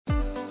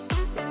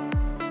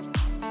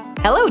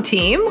Hello,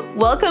 team.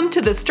 Welcome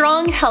to the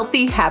Strong,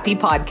 Healthy, Happy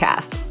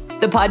podcast.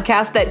 The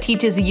podcast that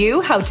teaches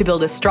you how to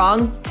build a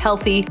strong,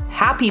 healthy,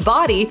 happy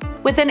body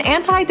with an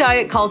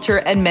anti-diet culture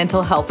and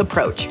mental health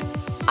approach.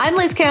 I'm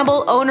Liz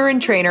Campbell, owner and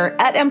trainer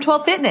at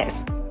M12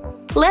 Fitness.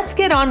 Let's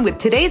get on with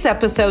today's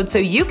episode so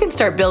you can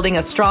start building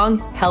a strong,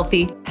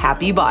 healthy,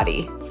 happy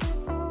body.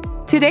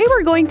 Today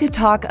we're going to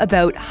talk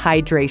about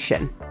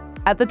hydration.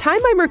 At the time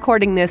I'm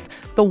recording this,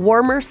 the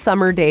warmer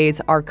summer days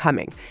are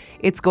coming.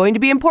 It's going to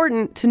be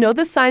important to know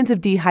the signs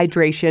of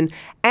dehydration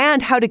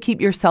and how to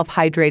keep yourself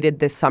hydrated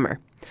this summer.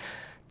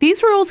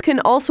 These rules can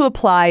also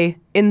apply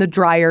in the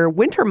drier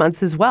winter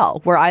months as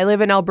well. Where I live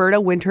in Alberta,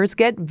 winters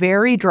get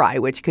very dry,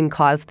 which can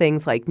cause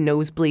things like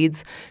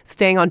nosebleeds.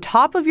 Staying on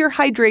top of your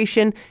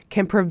hydration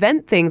can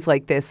prevent things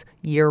like this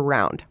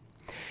year-round.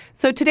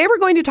 So today we're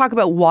going to talk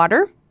about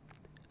water,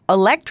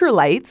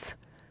 electrolytes,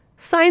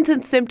 signs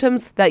and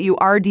symptoms that you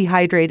are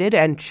dehydrated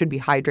and should be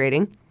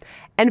hydrating,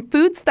 and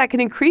foods that can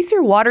increase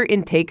your water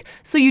intake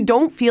so you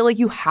don't feel like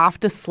you have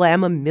to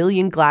slam 1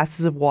 million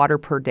glasses of water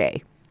per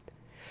day.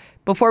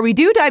 Before we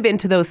do dive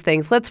into those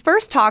things, let's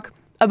first talk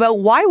about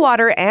why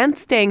water and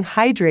staying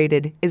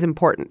hydrated is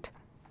important.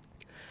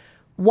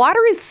 Water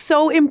is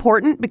so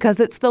important because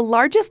it's the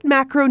largest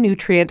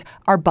macronutrient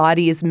our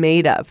body is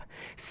made of.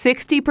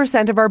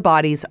 60% of our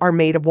bodies are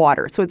made of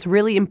water, so it's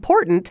really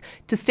important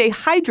to stay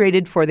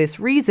hydrated for this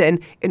reason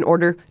in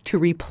order to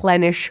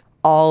replenish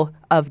all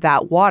of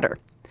that water.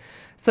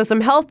 So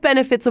some health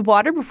benefits of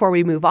water before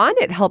we move on.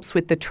 It helps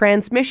with the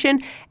transmission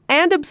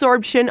and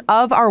absorption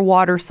of our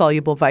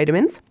water-soluble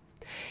vitamins.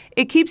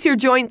 It keeps your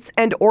joints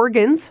and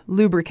organs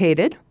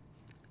lubricated.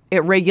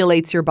 It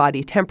regulates your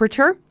body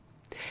temperature.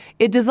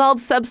 It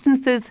dissolves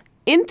substances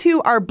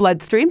into our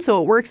bloodstream,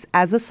 so it works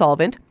as a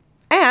solvent.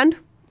 And,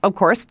 of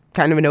course,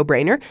 kind of a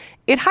no-brainer,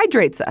 it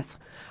hydrates us.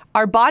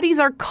 Our bodies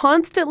are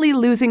constantly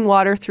losing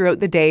water throughout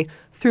the day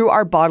through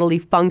our bodily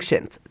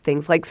functions,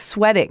 things like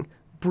sweating,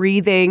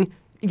 breathing,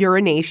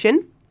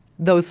 urination,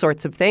 those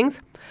sorts of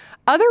things.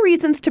 Other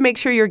reasons to make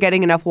sure you're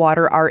getting enough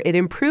water are it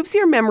improves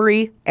your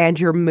memory and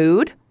your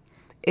mood.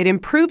 It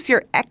improves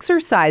your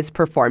exercise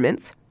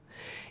performance.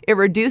 It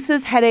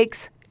reduces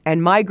headaches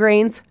and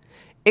migraines.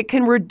 It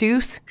can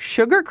reduce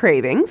sugar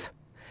cravings.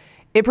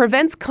 It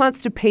prevents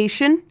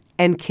constipation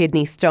and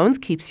kidney stones,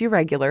 keeps you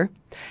regular.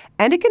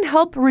 And it can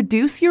help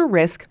reduce your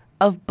risk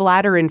of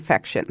bladder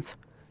infections.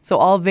 So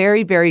all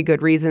very, very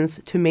good reasons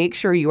to make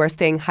sure you are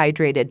staying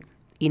hydrated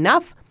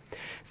enough.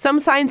 Some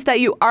signs that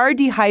you are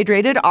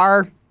dehydrated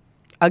are,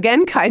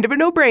 again, kind of a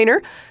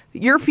no-brainer.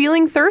 You're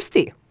feeling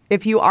thirsty.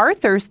 If you are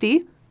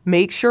thirsty,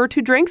 make sure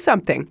to drink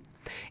something.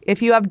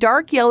 If you have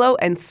dark yellow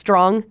and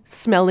strong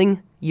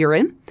smelling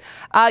urine,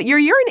 your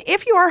urine,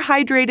 if you are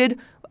hydrated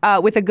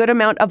with a good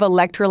amount of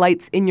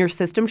electrolytes in your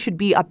system, should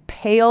be a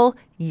pale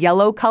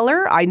yellow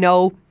color. I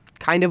know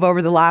kind of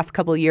over the last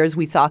couple of years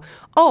we saw,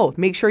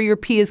 make sure your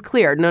pee is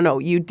clear. No,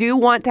 you do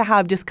want to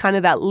have just kind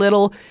of that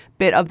little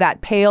bit of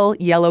that pale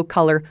yellow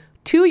color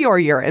to your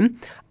urine.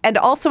 And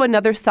also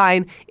another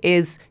sign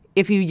is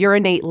if you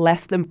urinate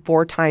less than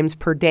 4 times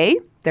per day,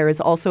 there is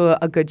also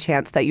a good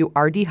chance that you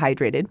are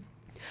dehydrated.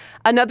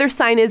 Another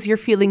sign is you're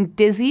feeling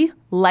dizzy,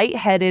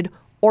 lightheaded,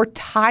 or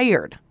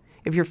tired.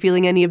 If you're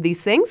feeling any of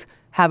these things,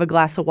 have a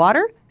glass of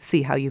water,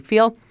 see how you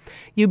feel.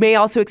 You may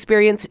also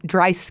experience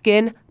dry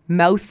skin,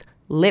 mouth,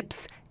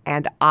 lips,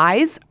 and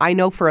eyes. I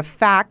know for a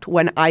fact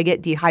when I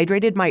get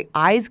dehydrated, my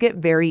eyes get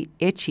very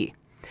itchy.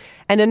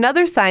 And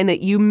another sign that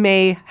you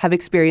may have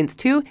experienced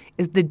too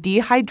is the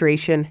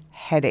dehydration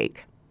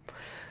headache.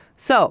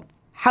 So,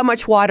 how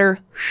much water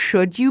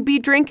should you be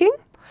drinking?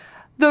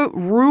 The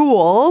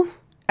rule,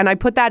 and I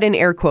put that in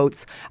air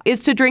quotes,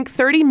 is to drink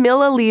 30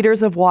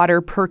 milliliters of water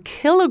per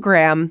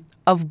kilogram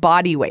of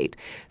body weight.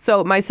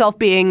 So myself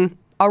being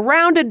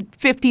around a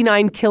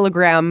 59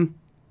 kilogram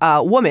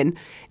woman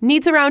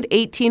needs around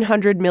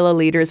 1,800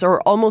 milliliters or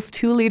almost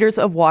 2 liters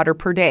of water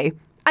per day.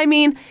 I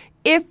mean,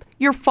 if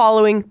you're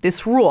following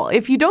this rule.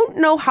 If you don't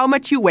know how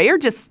much you weigh or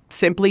just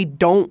simply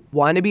don't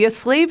want to be a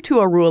slave to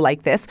a rule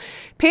like this,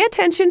 pay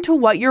attention to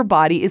what your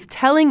body is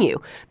telling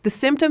you. The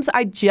symptoms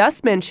I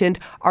just mentioned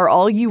are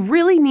all you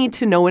really need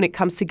to know when it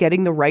comes to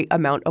getting the right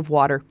amount of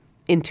water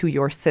into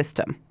your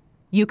system.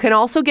 You can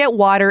also get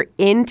water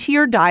into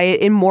your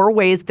diet in more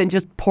ways than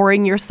just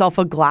pouring yourself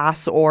a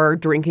glass or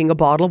drinking a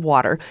bottle of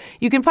water.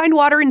 You can find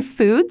water in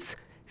foods,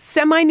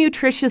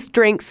 semi-nutritious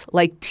drinks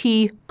like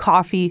tea,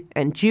 coffee,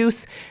 and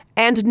juice,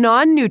 and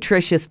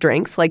non-nutritious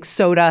drinks like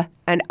soda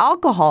and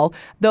alcohol,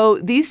 though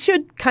these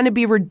should kind of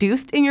be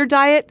reduced in your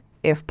diet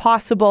if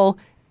possible.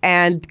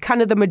 And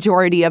kind of the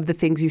majority of the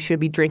things you should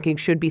be drinking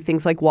should be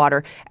things like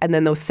water and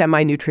then those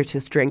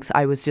semi-nutritious drinks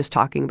I was just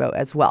talking about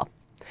as well.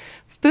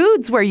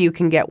 Foods where you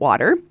can get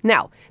water.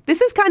 Now,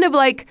 this is kind of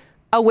like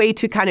a way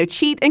to kind of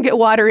cheat and get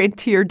water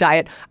into your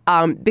diet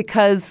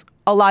because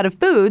a lot of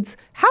foods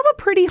have a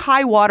pretty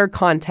high water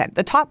content.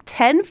 The top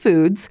 10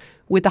 foods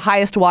with the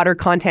highest water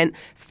content,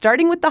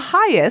 starting with the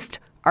highest,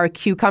 are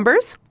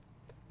cucumbers,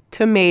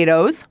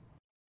 tomatoes,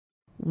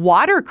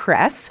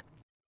 watercress,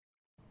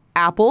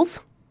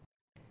 apples,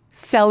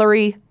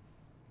 celery,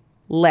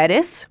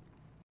 lettuce,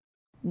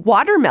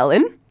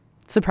 watermelon,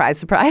 surprise,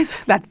 surprise,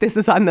 that this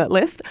is on the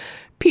list,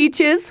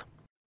 peaches,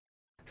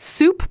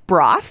 soup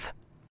broth,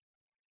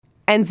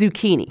 and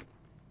zucchini.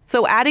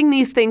 So adding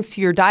these things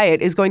to your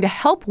diet is going to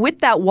help with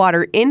that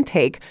water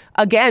intake,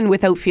 again,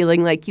 without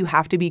feeling like you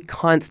have to be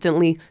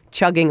constantly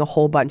chugging a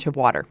whole bunch of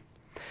water.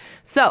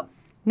 So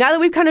now that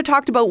we've kind of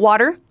talked about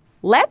water,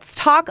 let's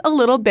talk a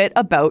little bit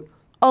about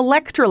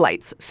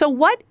electrolytes. So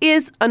what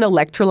is an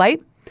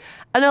electrolyte?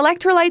 An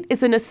electrolyte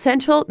is an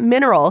essential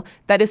mineral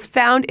that is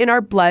found in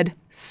our blood,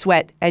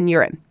 sweat, and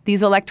urine.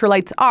 These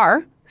electrolytes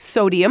are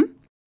sodium,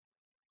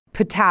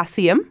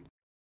 potassium,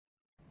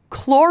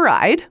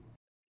 chloride,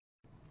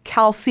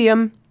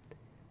 calcium,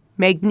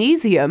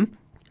 magnesium,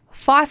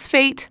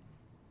 phosphate,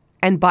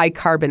 and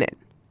bicarbonate.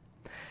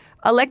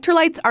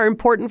 Electrolytes are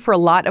important for a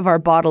lot of our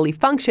bodily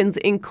functions,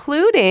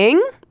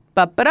 including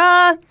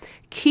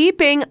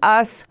keeping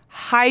us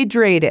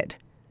hydrated.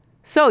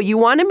 So you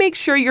want to make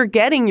sure you're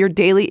getting your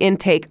daily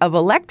intake of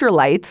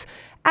electrolytes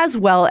as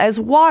well as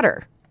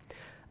water.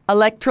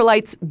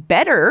 Electrolytes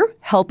better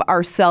help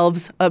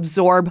ourselves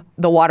absorb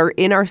the water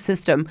in our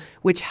system,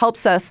 which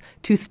helps us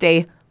to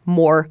stay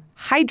more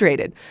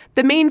hydrated.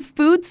 The main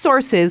food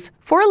sources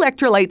for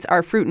electrolytes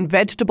are fruit and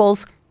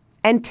vegetables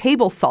and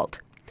table salt.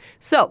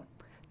 So,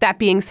 that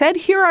being said,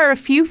 here are a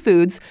few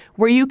foods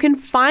where you can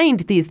find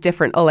these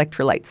different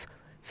electrolytes.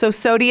 So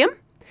sodium,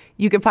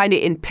 you can find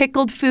it in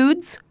pickled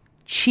foods,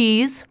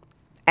 cheese,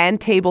 and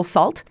table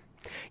salt.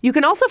 You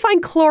can also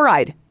find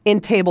chloride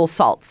in table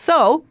salt.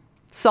 So,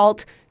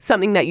 salt,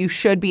 something that you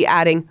should be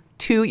adding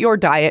to your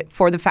diet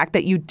for the fact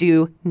that you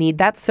do need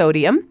that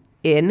sodium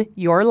in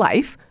your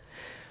life.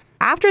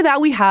 After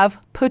that, we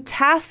have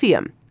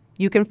potassium.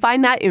 You can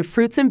find that in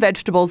fruits and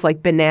vegetables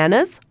like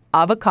bananas,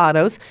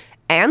 avocados,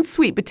 and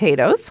sweet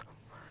potatoes.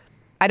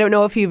 I don't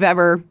know if you've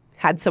ever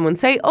had someone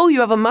say, oh, you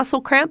have a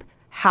muscle cramp?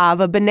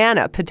 Have a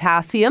banana.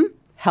 Potassium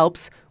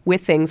helps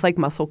with things like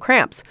muscle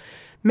cramps.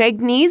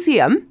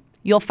 Magnesium,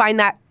 you'll find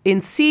that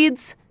in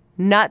seeds,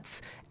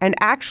 nuts, and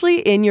actually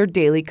in your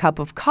daily cup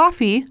of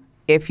coffee,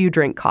 if you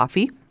drink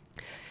coffee.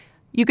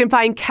 You can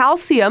find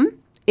calcium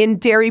in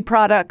dairy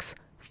products,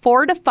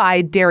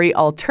 fortified dairy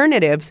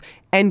alternatives,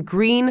 and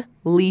green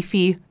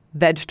leafy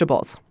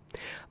vegetables.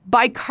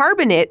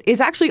 Bicarbonate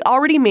is actually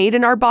already made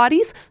in our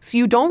bodies, so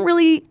you don't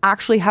really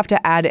actually have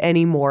to add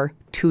any more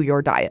to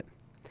your diet.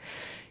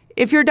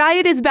 If your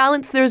diet is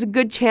balanced, there's a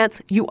good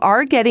chance you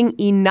are getting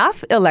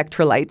enough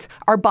electrolytes.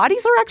 Our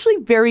bodies are actually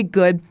very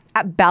good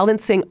at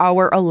balancing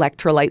our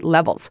electrolyte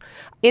levels.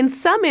 In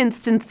some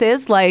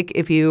instances, like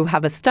if you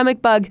have a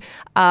stomach bug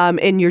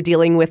and you're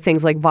dealing with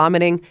things like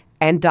vomiting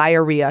and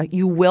diarrhea,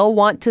 you will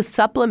want to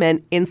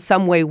supplement in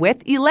some way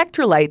with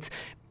electrolytes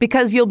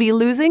because you'll be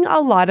losing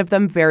a lot of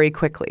them very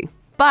quickly.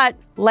 But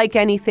like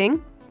anything,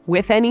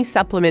 with any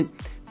supplement,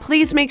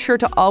 please make sure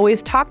to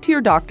always talk to your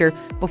doctor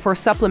before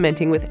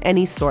supplementing with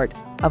any sort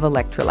of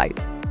electrolyte.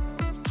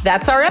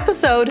 That's our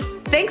episode.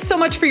 Thanks so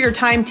much for your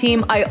time,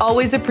 team. I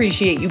always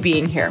appreciate you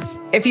being here.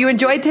 If you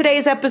enjoyed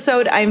today's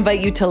episode, I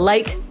invite you to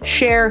like,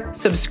 share,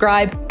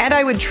 subscribe, and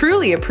I would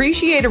truly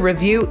appreciate a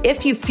review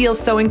if you feel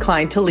so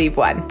inclined to leave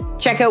one.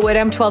 Check out what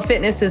M12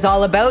 Fitness is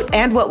all about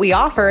and what we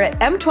offer at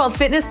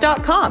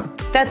m12fitness.com.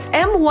 That's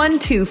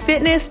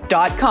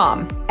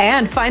m12fitness.com.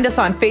 And find us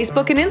on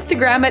Facebook and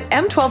Instagram at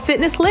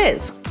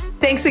M12FitnessLiz.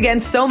 Thanks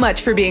again so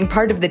much for being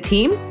part of the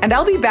team, and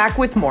I'll be back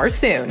with more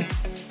soon.